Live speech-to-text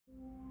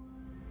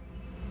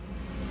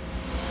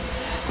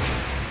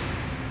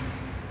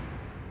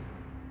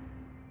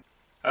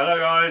Hello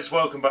guys,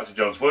 welcome back to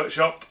John's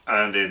Workshop,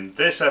 and in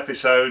this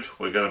episode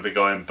we're going to be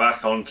going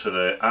back onto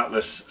the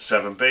Atlas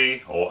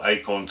 7B, or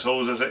Acorn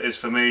Tools as it is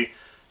for me,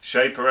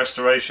 shaper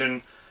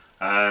restoration.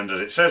 And as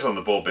it says on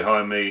the board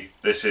behind me,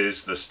 this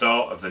is the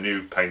start of the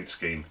new paint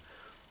scheme.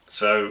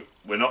 So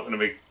we're not going to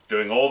be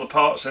doing all the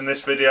parts in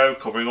this video,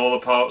 covering all the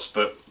parts,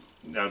 but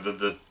you know,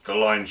 the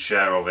lion's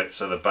share of it,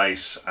 so the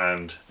base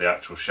and the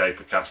actual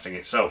shaper casting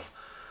itself.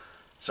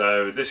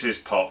 So this is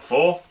part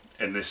 4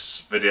 in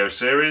this video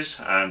series,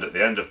 and at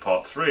the end of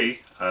part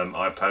 3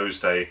 I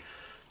posed a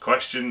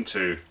question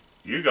to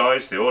you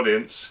guys, the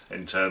audience,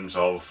 in terms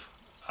of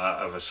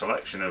a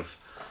selection of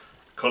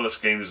colour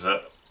schemes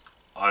that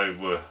I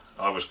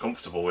was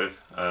comfortable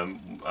with,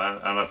 and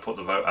I put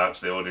the vote out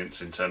to the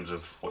audience in terms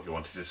of what you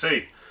wanted to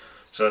see.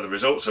 So the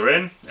results are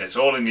in. It's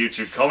all in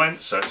YouTube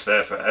comments, so it's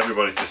there for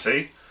everybody to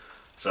see.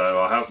 So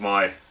I have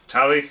my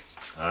tally,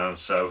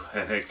 so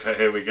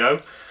here we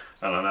go.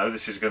 And I know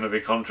this is going to be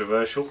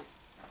controversial,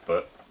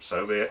 but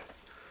so be it.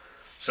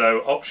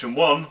 So option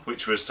 1,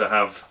 which was to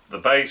have the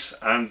base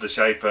and the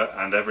shaper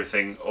and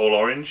everything all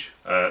orange,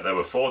 there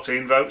were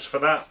 14 votes for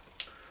that.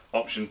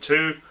 Option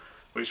 2,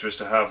 which was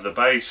to have the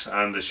base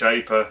and the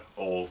shaper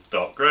all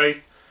dark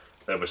grey,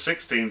 there were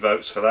 16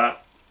 votes for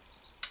that.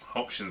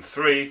 Option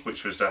 3,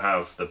 which was to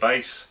have the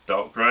base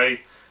dark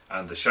grey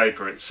and the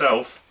shaper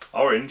itself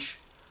orange,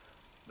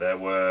 there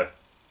were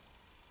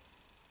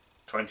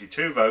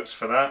 22 votes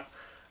for that.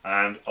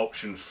 And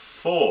option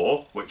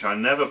 4, which I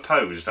never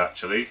posed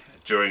actually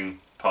during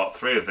part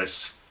 3 of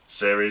this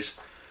series,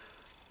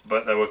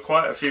 but there were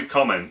quite a few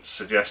comments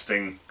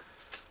suggesting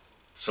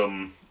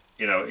some,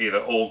 you know, either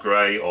all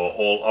grey or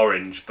all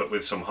orange, but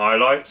with some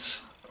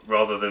highlights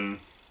rather than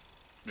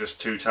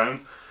just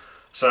two-tone.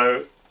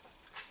 So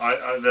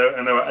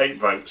there were 8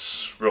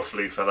 votes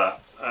roughly for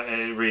that,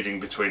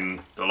 reading between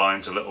the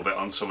lines a little bit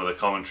on some of the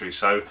commentary.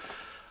 So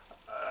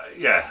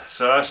yeah,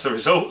 so that's the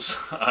results.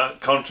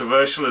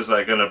 Controversial as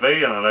they're going to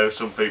be, and I know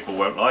some people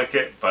won't like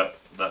it, but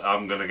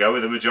I'm going to go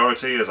with the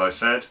majority, as I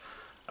said,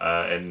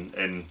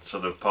 in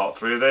sort of part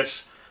 3 of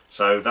this.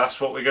 So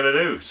that's what we're going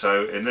to do.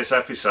 So in this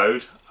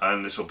episode,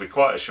 and this will be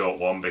quite a short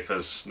one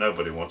because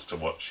nobody wants to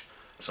watch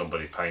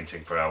somebody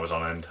painting for hours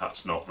on end.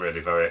 That's not really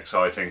very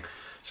exciting.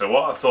 So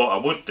what I thought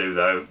I would do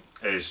though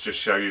is just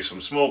show you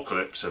some small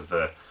clips of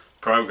the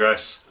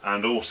progress,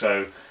 and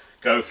also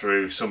go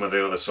through some of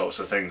the other sorts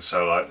of things,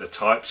 so like the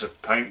types of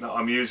paint that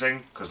I'm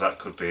using, because that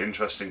could be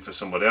interesting for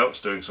somebody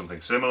else doing something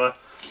similar.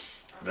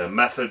 The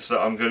methods that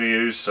I'm going to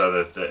use,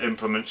 so the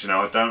implements, you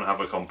know, I don't have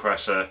a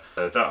compressor,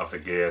 I don't have the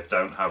gear,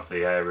 don't have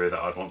the area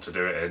that I'd want to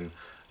do it in,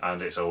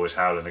 and it's always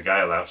howling a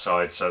gale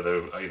outside,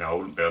 so you know, I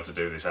wouldn't be able to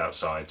do this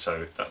outside.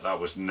 So that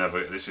was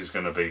never, this is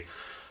going to be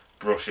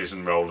brushes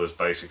and rollers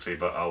basically,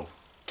 but I'll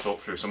talk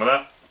through some of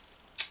that,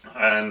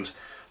 and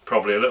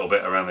probably a little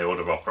bit around the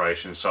order of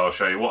operations. So I'll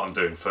show you what I'm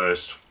doing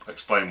first,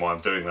 explain why I'm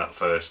doing that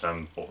first,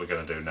 and what we're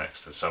going to do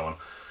next, and so on.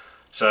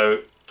 So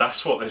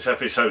that's what this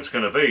episode's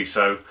going to be.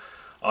 So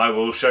I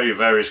will show you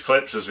various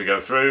clips as we go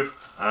through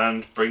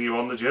and bring you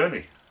on the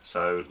journey.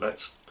 So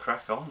let's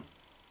crack on.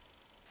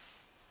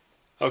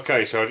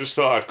 Okay, so I just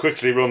thought I'd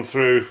quickly run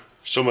through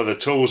some of the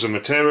tools and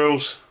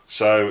materials.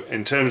 So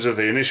in terms of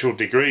the initial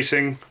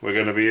degreasing, we're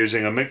going to be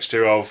using a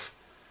mixture of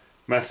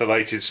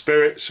methylated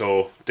spirits,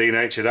 or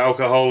denatured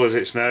alcohol as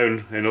it's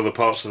known in other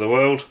parts of the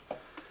world,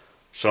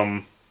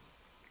 some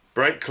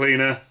brake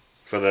cleaner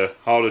for the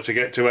harder to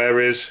get to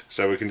areas,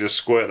 so we can just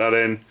squirt that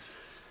in,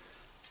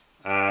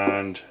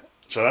 and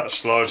so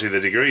that's largely the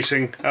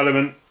degreasing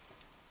element.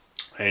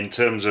 In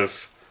terms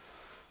of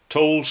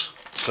tools,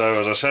 so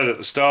as I said at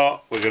the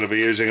start, we're going to be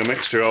using a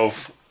mixture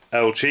of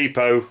El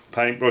Cheapo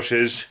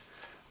paintbrushes,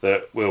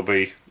 that we'll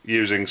be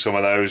using some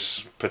of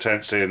those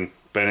potentially and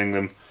binning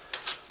them.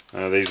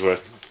 These were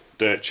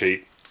dirt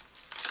cheap,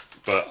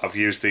 but I've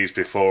used these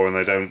before and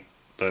they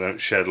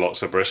don't shed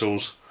lots of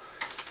bristles.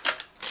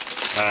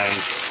 And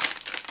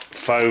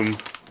foam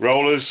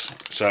rollers,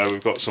 so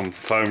we've got some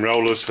foam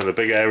rollers for the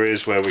big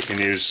areas where we can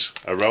use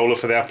a roller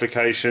for the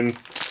application,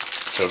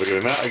 so we're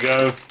giving that a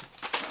go.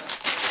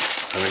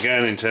 And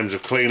again, in terms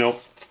of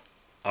cleanup,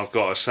 I've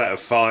got a set of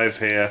 5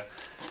 here,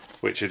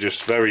 which are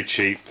just very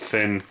cheap,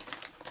 thin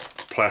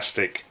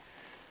plastic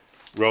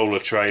roller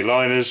tray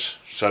liners,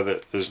 so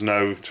that there's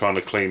no trying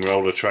to clean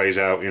roller trays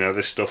out. You know,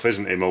 this stuff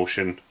isn't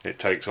emulsion, it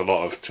takes a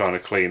lot of trying to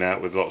clean out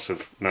with lots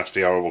of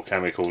nasty horrible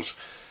chemicals.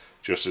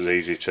 Just as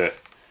easy to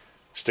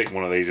stick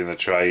one of these in the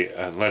tray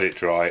and let it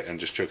dry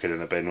and just chuck it in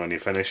the bin when you're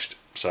finished.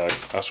 So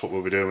that's what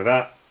we'll be doing with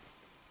that.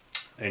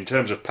 In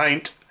terms of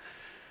paint,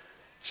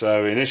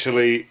 so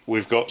initially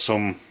we've got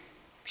some,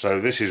 so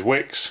this is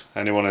Wicks.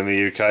 Anyone in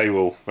the UK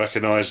will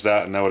recognise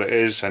that and know what it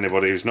is.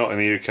 Anybody who's not in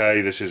the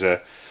UK, this is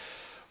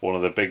one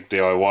of the big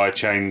DIY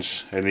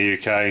chains in the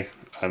UK,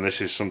 and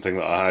this is something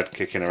that I had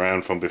kicking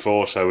around from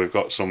before. So we've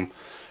got some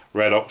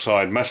red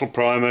oxide metal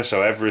primer,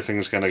 so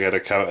everything's going to get a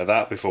coat of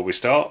that before we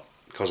start,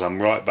 because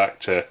I'm right back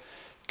to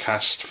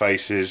cast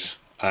faces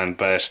and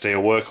bare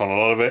steel work on a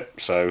lot of it,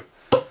 so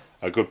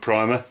a good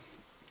primer.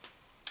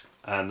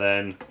 And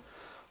then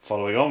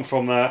following on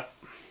from that,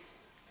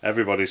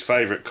 everybody's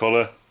favourite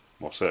colour,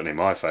 well certainly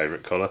my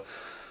favourite colour,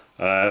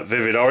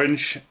 vivid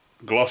orange,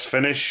 gloss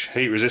finish,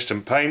 heat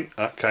resistant paint.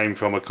 That came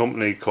from a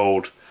company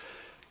called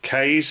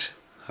K's.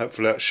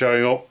 Hopefully that's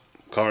showing up.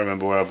 Can't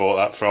remember where I bought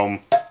that from,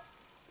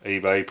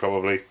 eBay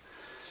probably.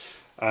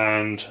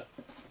 And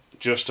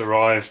just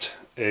arrived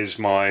is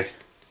my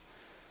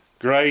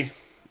grey.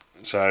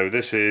 So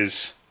this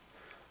is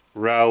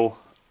RAL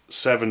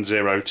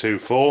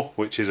 7024,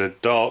 which is a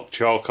dark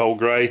charcoal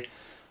grey,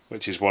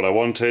 which is what I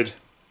wanted.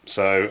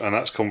 So, and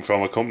that's come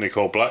from a company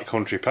called Black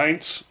Country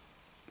Paints.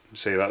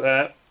 See that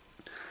there?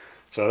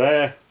 So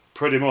there,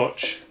 pretty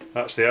much,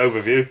 that's the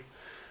overview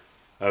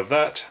of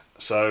that.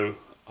 So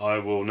I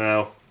will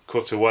now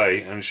cut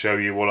away and show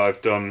you what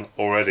I've done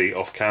already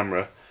off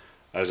camera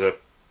as a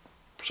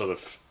sort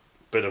of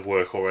bit of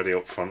work already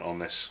up front on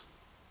this.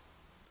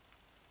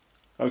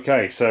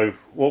 Okay, so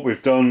what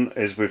we've done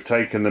is we've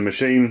taken the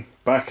machine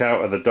back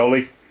out of the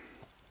dolly.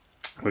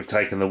 We've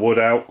taken the wood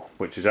out,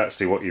 which is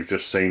actually what you've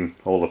just seen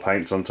all the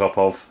paints on top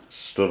of,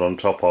 stood on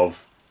top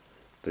of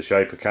the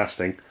shaper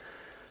casting.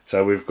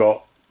 So we've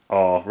got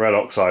our red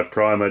oxide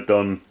primer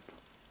done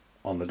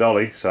on the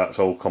dolly, so that's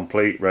all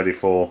complete, ready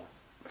for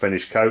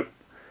finished coat.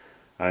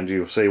 And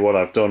you'll see what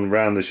I've done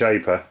round the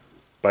shaper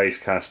base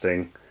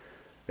casting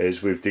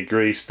is we've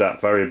degreased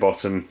that very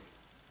bottom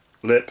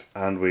lip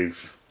and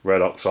we've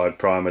red oxide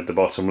primered the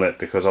bottom lip,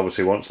 because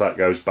obviously once that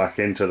goes back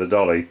into the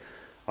dolly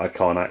I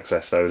can't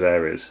access those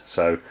areas.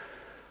 So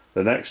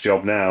the next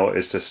job now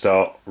is to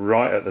start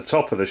right at the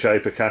top of the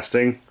shaper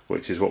casting,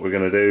 which is what we're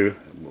going to do,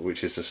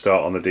 which is to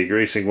start on the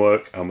degreasing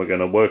work, and we're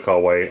going to work our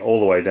way all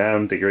the way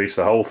down, degrease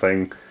the whole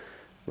thing,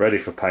 ready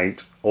for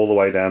paint, all the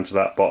way down to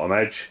that bottom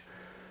edge.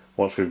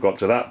 Once we've got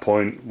to that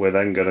point, we're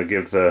then going to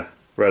give the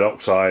red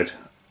oxide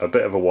a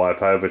bit of a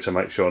wipe over to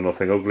make sure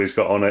nothing ugly's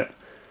got on it,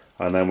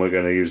 and then we're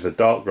going to use the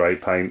dark grey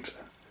paint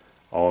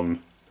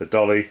on the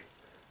dolly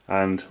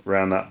and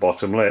round that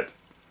bottom lip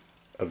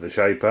of the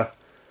shaper.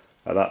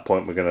 At that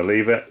point we're going to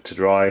leave it to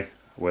dry.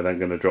 We're then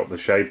going to drop the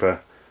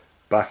shaper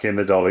back in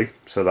the dolly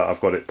so that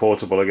I've got it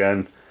portable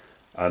again,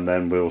 and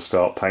then we'll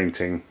start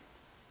painting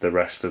the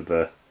rest of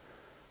the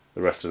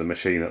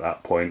machine at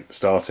that point,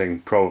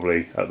 starting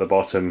probably at the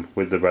bottom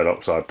with the red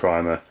oxide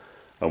primer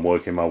and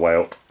working my way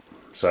up.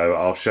 So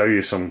I'll show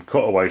you some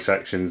cutaway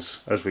sections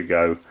as we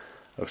go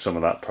of some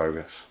of that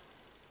progress.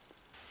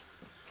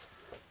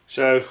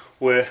 So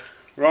we're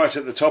right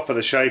at the top of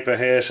the shaper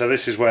here, so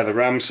this is where the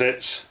ram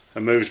sits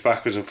and moves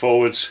backwards and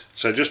forwards.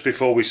 So just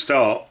before we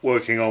start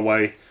working our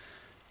way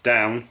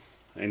down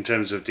in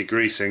terms of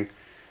degreasing,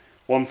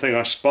 one thing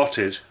I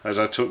spotted as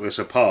I took this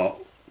apart,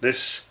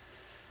 this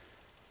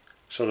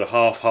sort of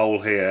half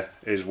hole here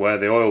is where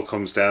the oil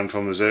comes down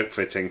from the Zerk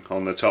fitting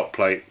on the top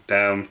plate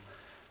down,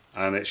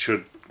 and it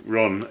should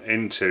run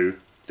into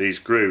these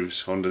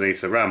grooves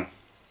underneath the ram.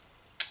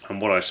 And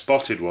what I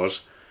spotted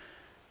was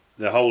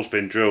the hole's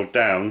been drilled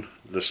down,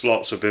 the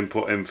slots have been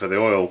put in for the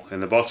oil in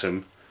the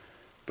bottom,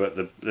 but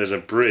there's a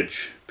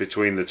bridge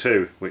between the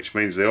two, which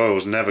means the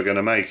oil's never going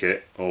to make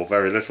it, or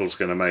very little's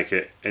going to make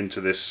it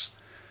into this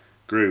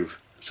groove.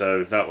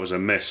 So that was a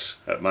miss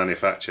at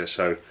manufacture.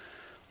 So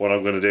what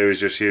I'm going to do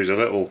is just use a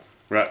little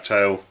rat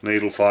tail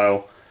needle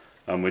file,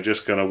 and we're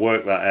just going to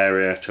work that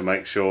area to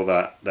make sure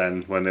that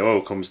then when the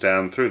oil comes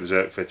down through the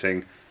Zerk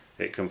fitting,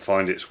 it can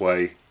find its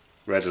way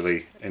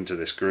readily into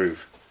this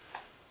groove.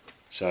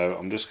 So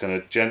I'm just going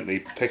to gently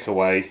pick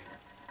away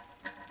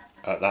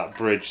at that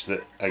bridge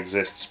that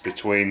exists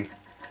between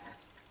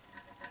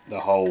the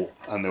hole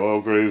and the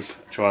oil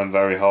groove, trying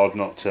very hard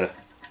not to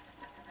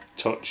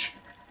touch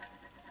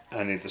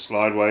any of the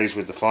slideways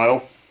with the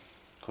file,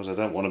 because I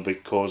don't want to be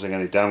causing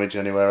any damage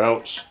anywhere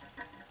else.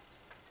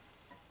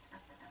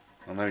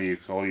 I know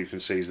all you can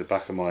see is the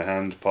back of my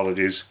hand,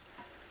 apologies,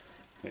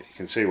 but you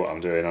can see what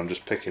I'm doing. I'm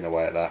just picking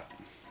away at that.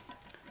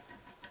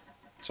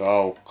 So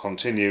I'll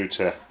continue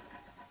to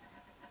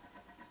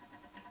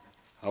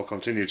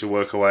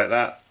work away at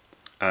that,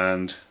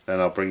 and then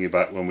I'll bring you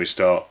back when we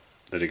start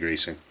the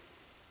degreasing.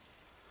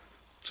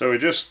 So we're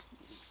just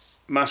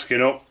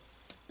masking up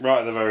right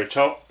at the very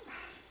top.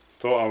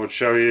 Thought I would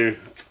show you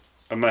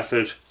a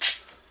method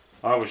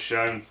I was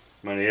shown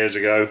many years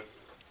ago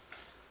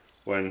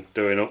when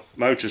doing up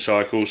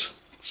motorcycles.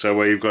 So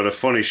where you've got a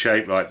funny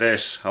shape like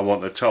this, I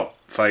want the top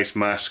face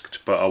masked,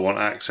 but I want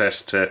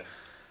access to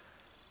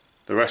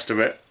the rest of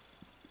it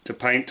to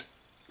paint.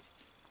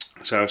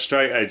 So a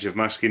straight edge of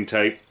masking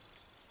tape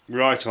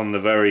right on the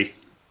very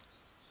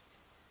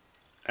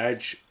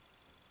edge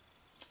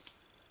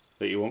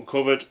that you want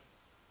covered.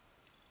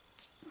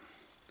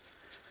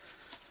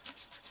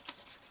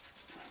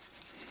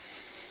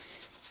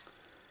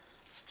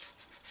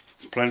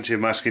 Plenty of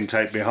masking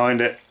tape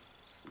behind it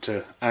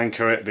to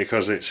anchor it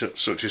because it's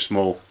such a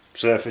small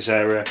surface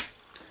area,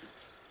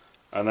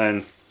 and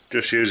then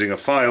just using a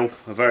file,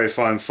 a very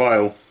fine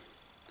file,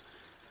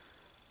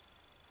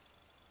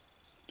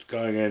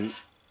 going in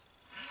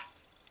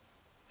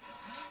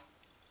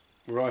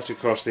right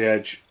across the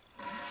edge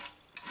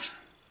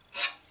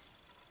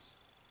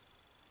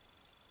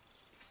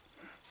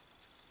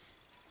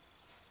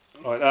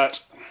like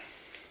that,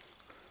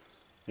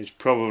 is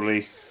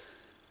probably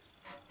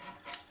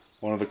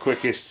one of the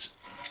quickest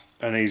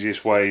and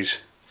easiest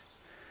ways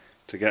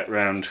to get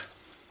round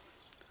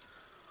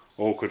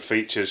awkward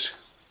features,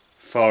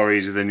 far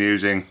easier than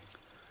using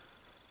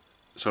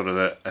sort of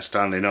a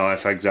Stanley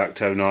knife,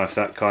 X-Acto knife,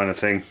 that kind of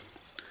thing.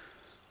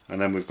 And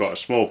then we've got a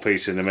small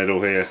piece in the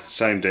middle here,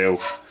 same deal,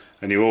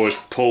 and you always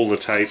pull the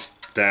tape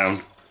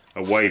down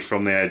away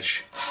from the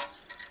edge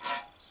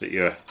that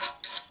you're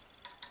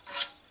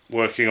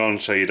working on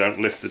so you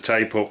don't lift the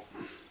tape up.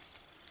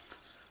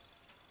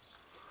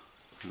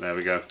 And there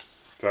we go,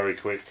 very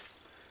quick,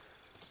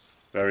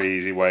 very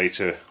easy way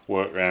to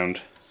work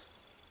around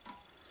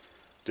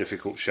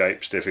difficult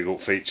shapes,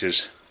 difficult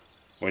features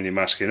when you're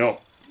masking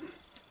up.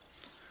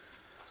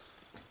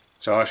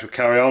 So I shall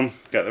carry on,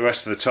 get the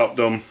rest of the top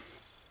done.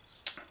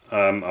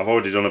 I've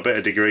already done a bit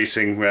of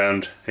degreasing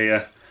round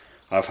here.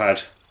 I've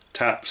had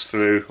taps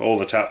through all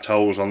the tapped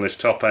holes on this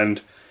top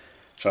end,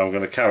 so I'm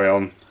going to carry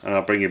on and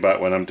I'll bring you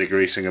back when I'm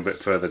degreasing a bit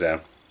further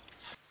down.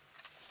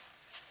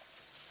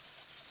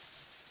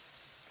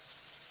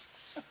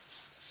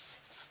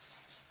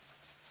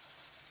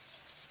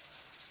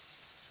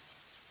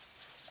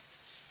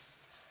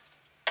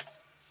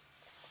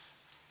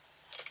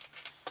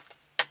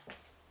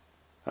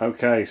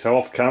 Okay, so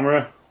off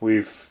camera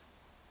we've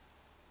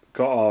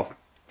got our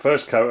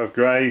first coat of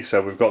grey,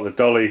 so we've got the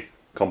dolly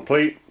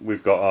complete,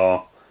 we've got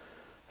our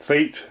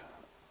feet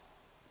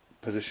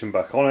positioned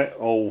back on it,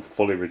 all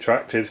fully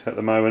retracted at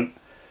the moment.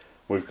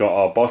 We've got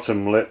our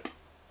bottom lip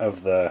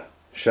of the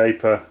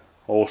shaper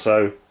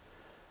also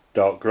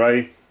dark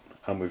grey,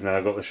 and we've now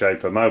got the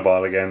shaper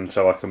mobile again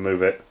so I can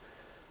move it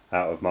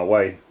out of my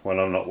way when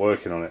I'm not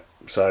working on it.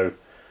 So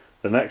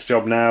the next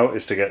job now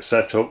is to get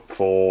set up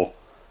for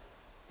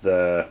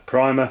the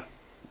primer,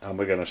 and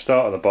we're going to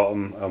start at the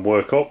bottom and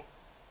work up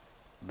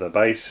the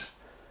base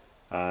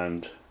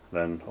and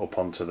then up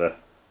onto the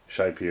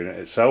shaper unit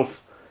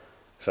itself.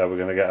 So we're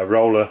going to get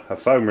a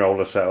foam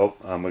roller set up,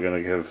 and we're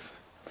going to give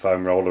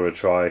foam roller a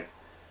try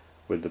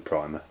with the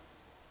primer.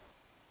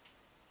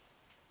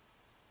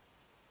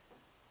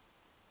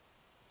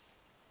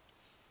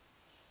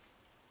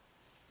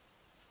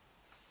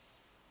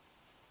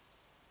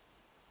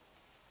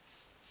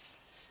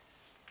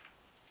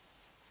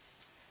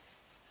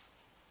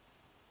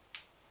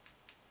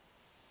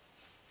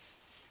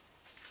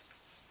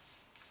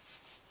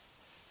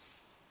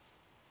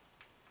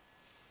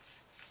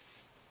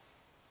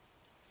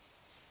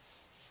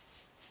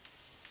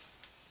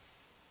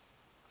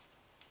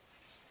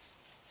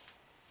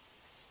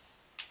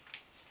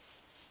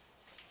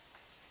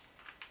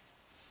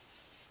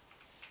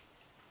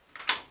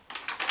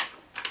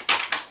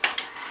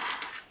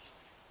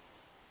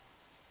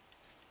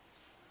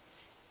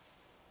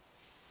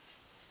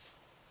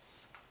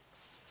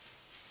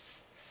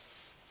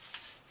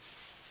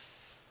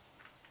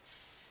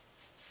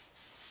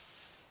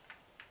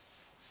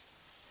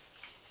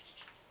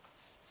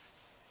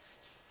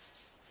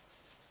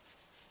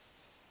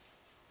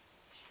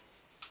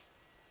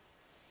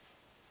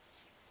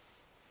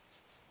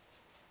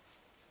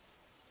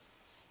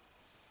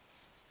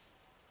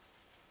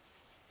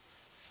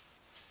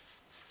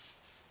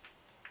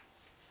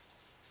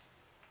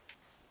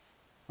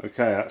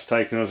 Okay, that's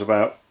taken us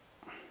about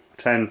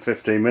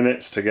 10-15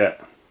 minutes to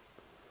get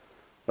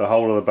the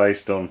whole of the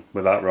base done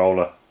with that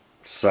roller.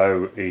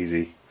 So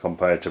easy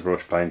compared to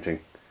brush painting.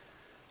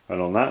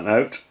 And on that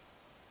note,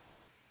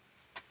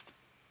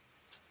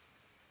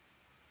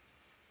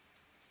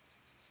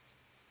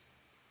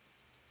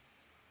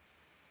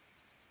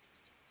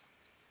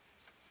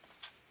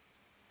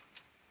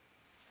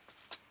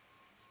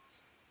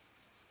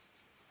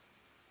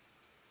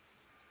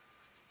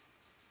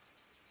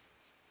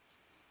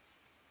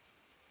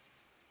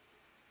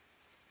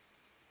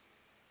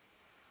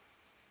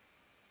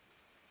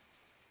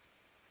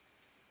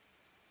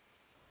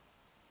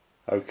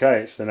 okay,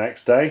 it's the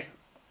next day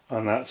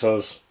and that's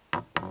us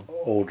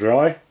all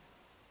dry.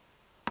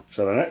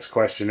 So the next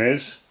question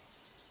is,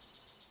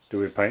 do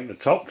we paint the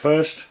top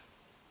first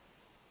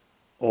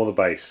or the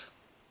base?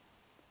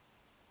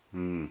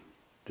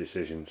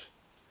 Decisions.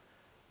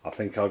 I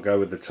think I'll go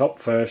with the top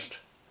first,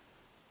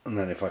 and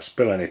then if I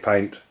spill any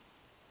paint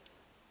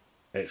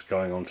it's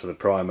going onto the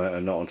primer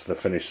and not onto the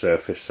finished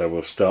surface, so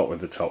we'll start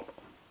with the top.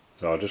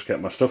 So I'll just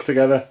get my stuff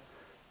together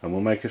and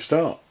we'll make a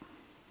start.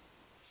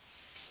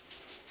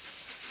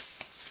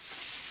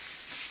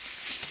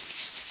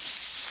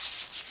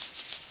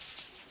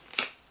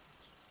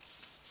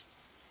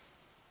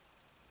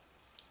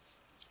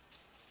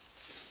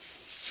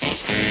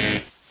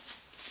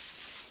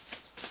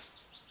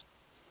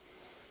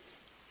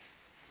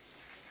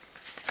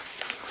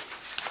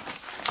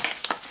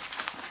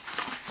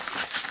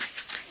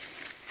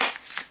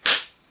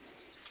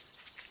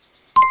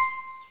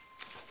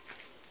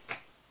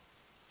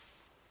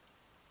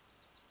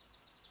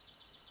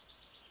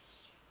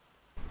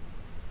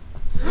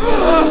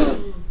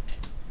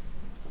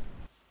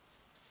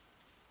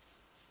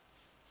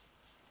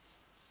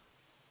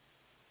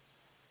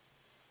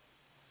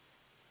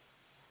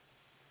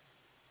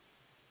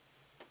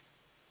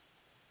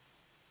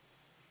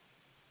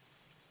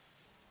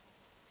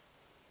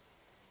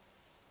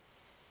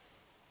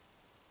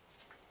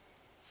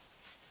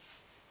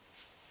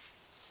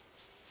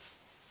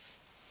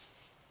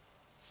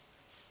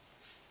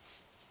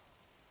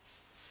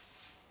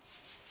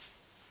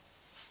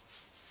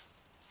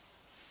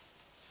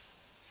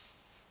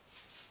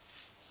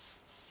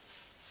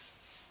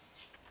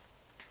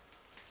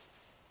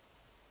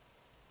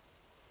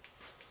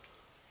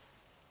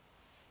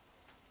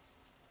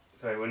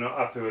 Okay, we're not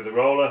happy with the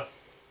roller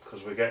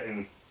because we're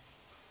getting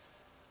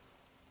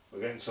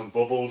some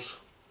bubbles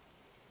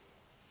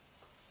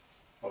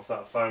off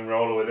that foam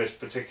roller with this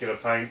particular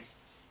paint.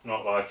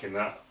 Not liking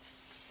that,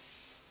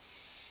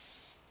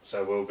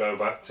 so we'll go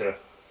back to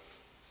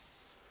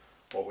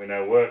what we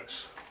know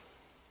works.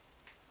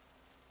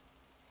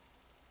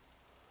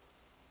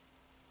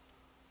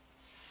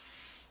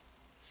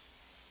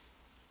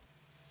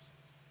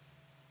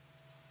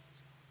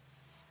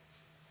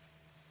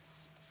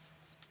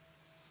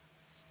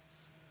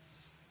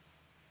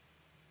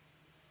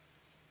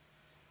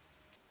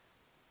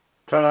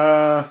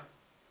 Ta-da!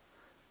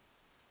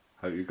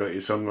 Hope you've got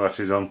your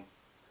sunglasses on.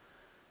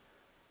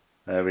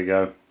 There we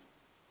go.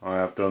 I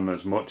have done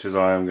as much as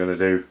I am going to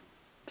do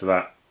to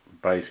that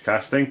base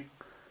casting.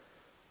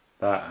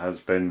 That has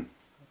been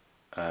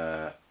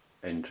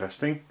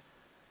interesting.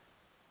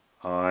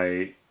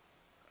 I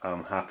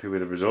am happy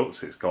with the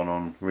results. It's gone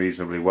on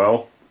reasonably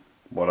well.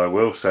 What I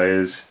will say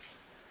is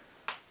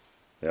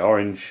the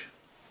orange,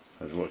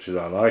 as much as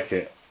I like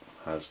it,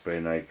 has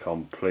been a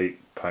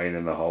complete pain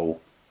in the hole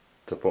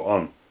to put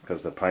on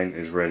because the paint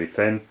is really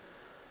thin.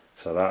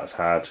 So that's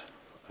had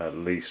at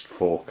least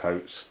 4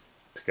 coats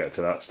to get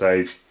to that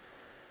stage.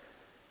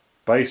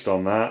 Based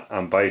on that,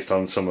 and based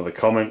on some of the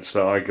comments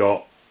that I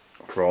got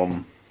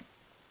from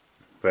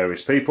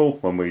various people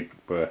when we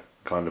were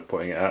kind of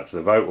putting it out to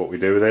the vote what we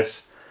do with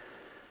this,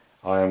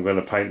 I am going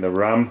to paint the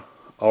ram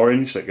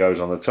orange that goes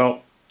on the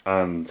top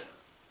and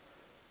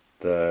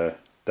the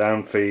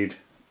downfeed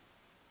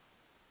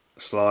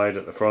slide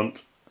at the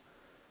front,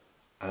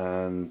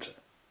 and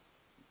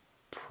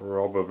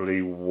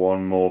probably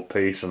one more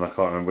piece, and I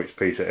can't remember which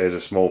piece it is,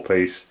 a small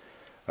piece,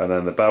 and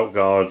then the belt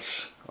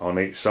guards on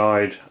each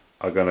side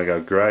are going to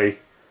go grey,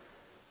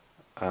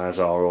 as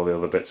are all the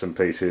other bits and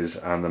pieces,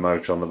 and the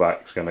motor on the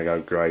back is going to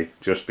go grey,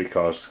 just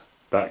because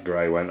that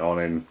grey went on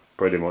in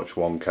pretty much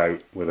one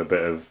coat with a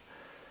bit of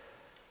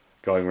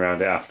going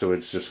around it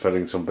afterwards, just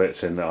filling some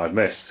bits in that I'd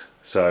missed.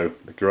 So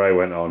the grey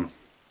went on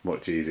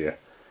much easier.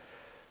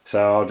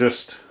 So I'll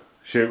just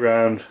shoot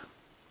round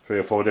 3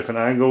 or 4 different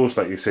angles,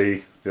 let you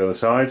see the other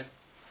side.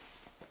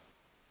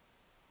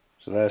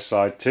 So there's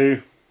side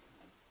 2.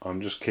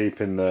 I'm just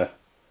keeping the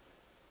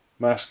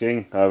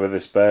masking over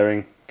this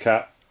bearing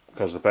cap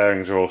because the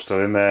bearings are all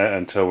still in there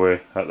until we're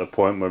at the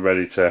point we're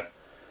ready to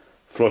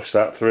flush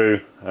that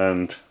through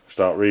and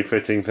start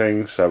refitting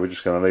things. So we're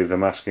just going to leave the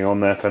masking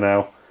on there for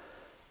now,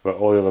 but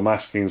all the other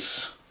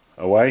masking's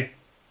away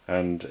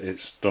and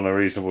it's done a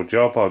reasonable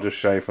job. I'll just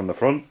show you from the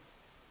front,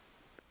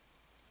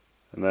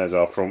 and there's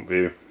our front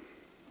view,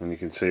 and you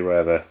can see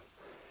where the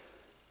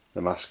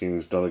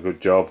masking's done a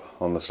good job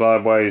on the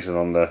slideways and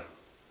on the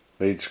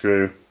lead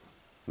screw,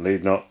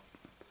 lead nut.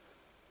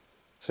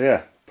 So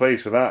yeah,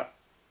 pleased with that.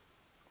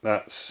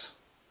 That's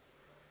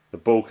the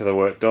bulk of the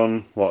work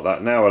done. What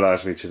that now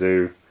allows me to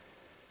do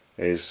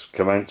is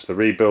commence the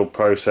rebuild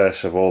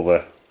process of all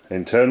the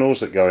internals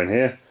that go in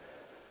here,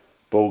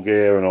 ball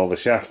gear and all the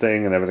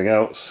shafting and everything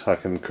else. I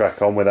can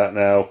crack on with that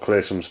now,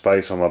 clear some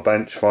space on my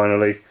bench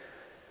finally.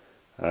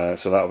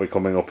 So that'll be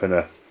coming up in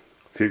a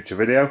future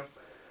video.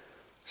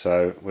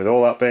 So with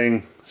all that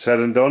being said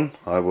and done,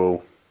 I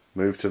will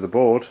move to the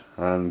board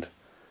and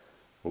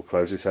we'll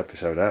close this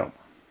episode out.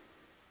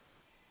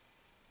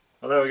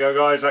 Well, there we go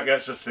guys, that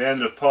gets us to the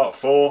end of part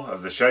 4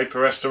 of the Shaper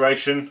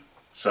restoration.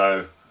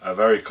 So a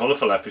very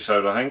colourful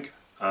episode I think,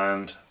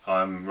 and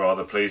I'm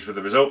rather pleased with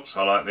the results.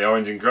 I like the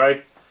orange and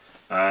grey,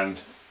 and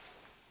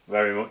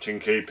very much in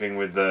keeping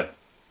with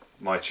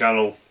my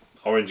channel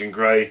orange and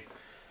grey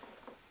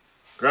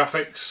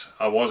graphics.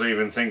 I was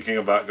even thinking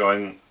about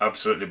going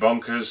absolutely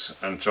bonkers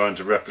and trying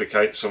to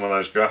replicate some of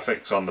those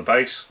graphics on the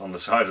base, on the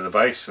side of the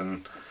base,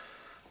 and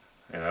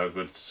you know, a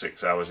good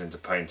 6 hours into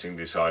painting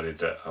decided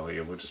that, oh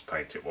yeah, we'll just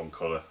paint it one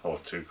colour or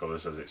 2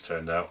 colours as it's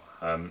turned out,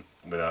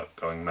 without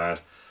going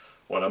mad.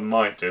 What I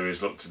might do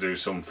is look to do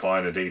some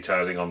finer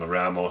detailing on the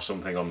ram or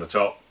something on the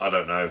top, I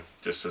don't know,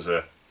 just as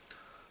a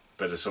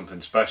bit of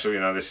something special.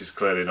 You know, this is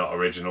clearly not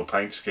original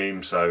paint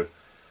scheme, so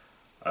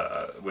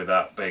with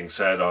that being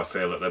said, I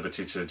feel at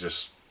liberty to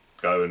just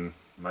go and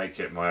make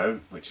it my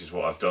own, which is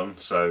what I've done.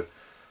 So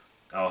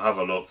I'll have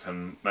a look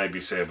and maybe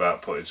see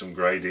about putting some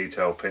grey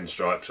detail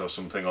pinstripes or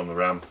something on the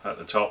ram at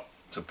the top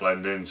to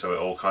blend in so it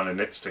all kind of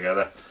knits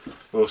together.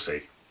 We'll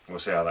see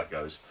how that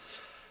goes.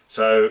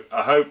 So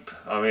I hope,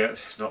 I mean,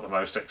 it's not the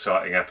most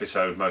exciting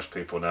episode. Most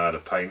people know how to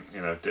paint, you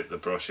know, dip the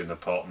brush in the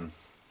pot and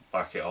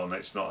whack it on.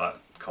 It's not that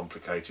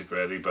complicated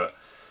really, but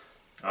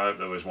I hope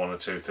there was 1 or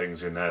 2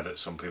 things in there that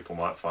some people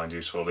might find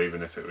useful,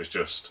 even if it was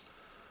just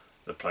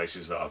the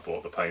places that I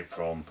bought the paint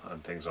from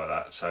and things like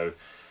that. So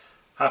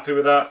happy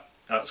with that.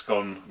 That's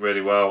gone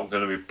really well. I'm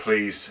going to be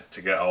pleased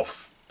to get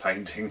off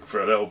painting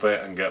for a little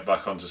bit and get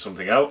back onto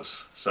something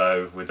else.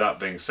 So with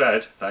that being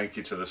said, thank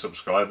you to the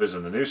subscribers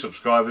and the new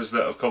subscribers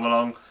that have come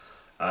along,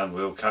 and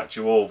we'll catch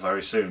you all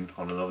very soon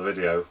on another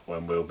video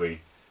when we'll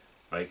be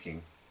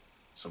making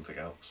something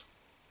else.